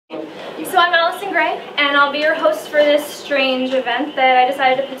So I'm Alicen Grey, and I'll be your host for this strange event that I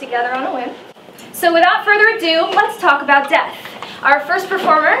decided to put together on a whim. So without further ado, let's talk about death. Our first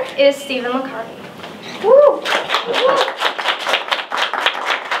performer is Licardi. Woo!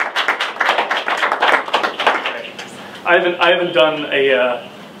 I haven't done a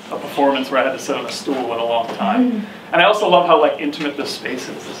performance where I had to sit on a stool in a long time. And I also love how intimate this space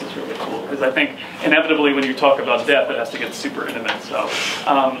is. This is really cool, because I think inevitably when you talk about death, it has to get super intimate. So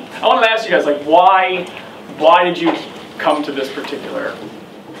I wanted to ask you guys, why did you come to this particular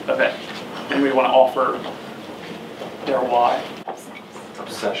event? And we want to offer their why.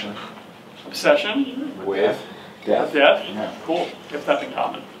 Obsession. Obsession? With death? Death? Yeah. Cool. We have that in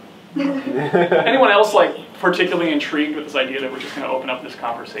common. Anyone else particularly intrigued with this idea that we're just going to open up this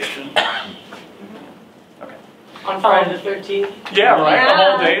conversation? Okay. On Friday the 13th? Yeah, right. The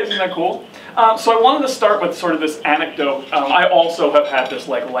whole day. Isn't that cool? So I wanted to start with sort of this anecdote. I also have had this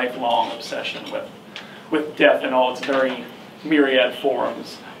lifelong obsession with death in all its very myriad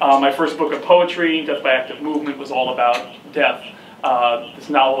forms. My first book of poetry, Death by Active Movement, was all about death. This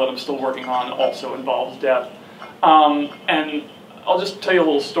novel that I'm still working on also involves death. And I'll just tell you a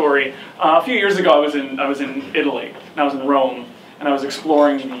little story. A few years ago, I was in Italy, and I was in Rome, and I was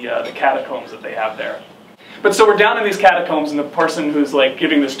exploring the catacombs that they have there. But so we're down in these catacombs, and the person who's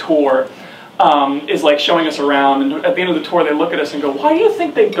giving this tour is showing us around, and at the end of the tour, they look at us and go, "Why do you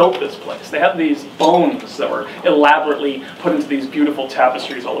think they built this place?" They have these bones that were elaborately put into these beautiful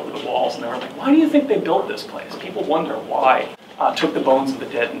tapestries all over the walls, and they were like, "Why do you think they built this place?" People wonder why. Took the bones of the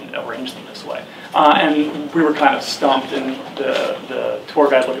dead and arranged them this way. And we were kind of stumped, and the tour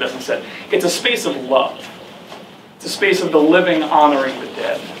guide looked at us and said, "It's a space of love. It's a space of the living honoring the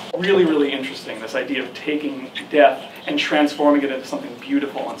dead." Really, really interesting, this idea of taking death and transforming it into something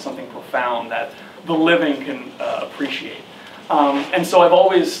beautiful and something profound that the living can appreciate. And so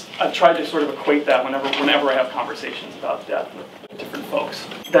I've tried to sort of equate that whenever I have conversations about death with different folks.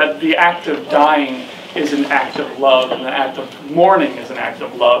 That the act of dying is an act of love, and the act of mourning is an act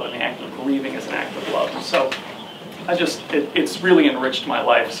of love, and the act of grieving is an act of love. So it's really enriched my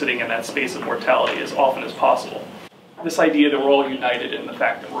life sitting in that space of mortality as often as possible. This idea that we're all united in the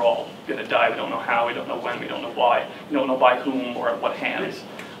fact that we're all going to die. We don't know how, we don't know when, we don't know why, we don't know by whom or at what hands.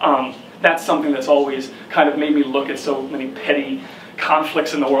 That's something that's always kind of made me look at so many petty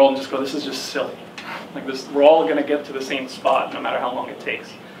conflicts in the world and just go, this is just silly. We're all going to get to the same spot no matter how long it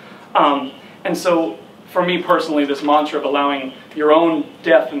takes. And so, for me personally, this mantra of allowing your own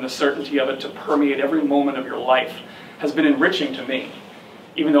death and the certainty of it to permeate every moment of your life has been enriching to me,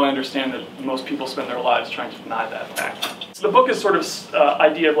 even though I understand that most people spend their lives trying to deny that fact. So the book is sort of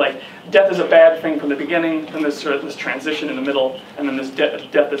idea of death is a bad thing from the beginning, then there's sort of this transition in the middle, and then this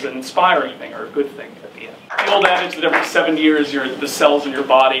death is an inspiring thing or a good thing at the end. The old adage that every 7 years the cells in your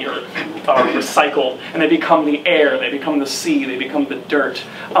body are recycled, and they become the air, they become the sea, they become the dirt.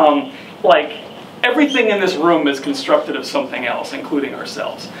 Everything in this room is constructed of something else, including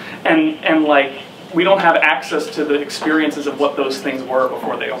ourselves. And we don't have access to the experiences of what those things were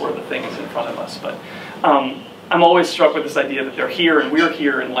before they were the things in front of us. But I'm always struck with this idea that they're here and we're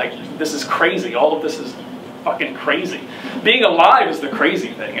here, and this is crazy. All of this is fucking crazy. Being alive is the crazy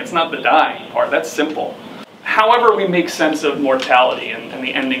thing. It's not the dying part. That's simple. However we make sense of mortality and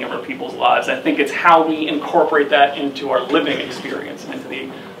the ending of our people's lives, I think it's how we incorporate that into our living experience and into the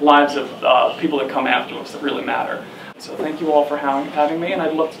lives of people that come after us that really matter. So thank you all for having me, and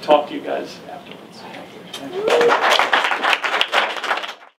I'd love to talk to you guys afterwards. Thank you.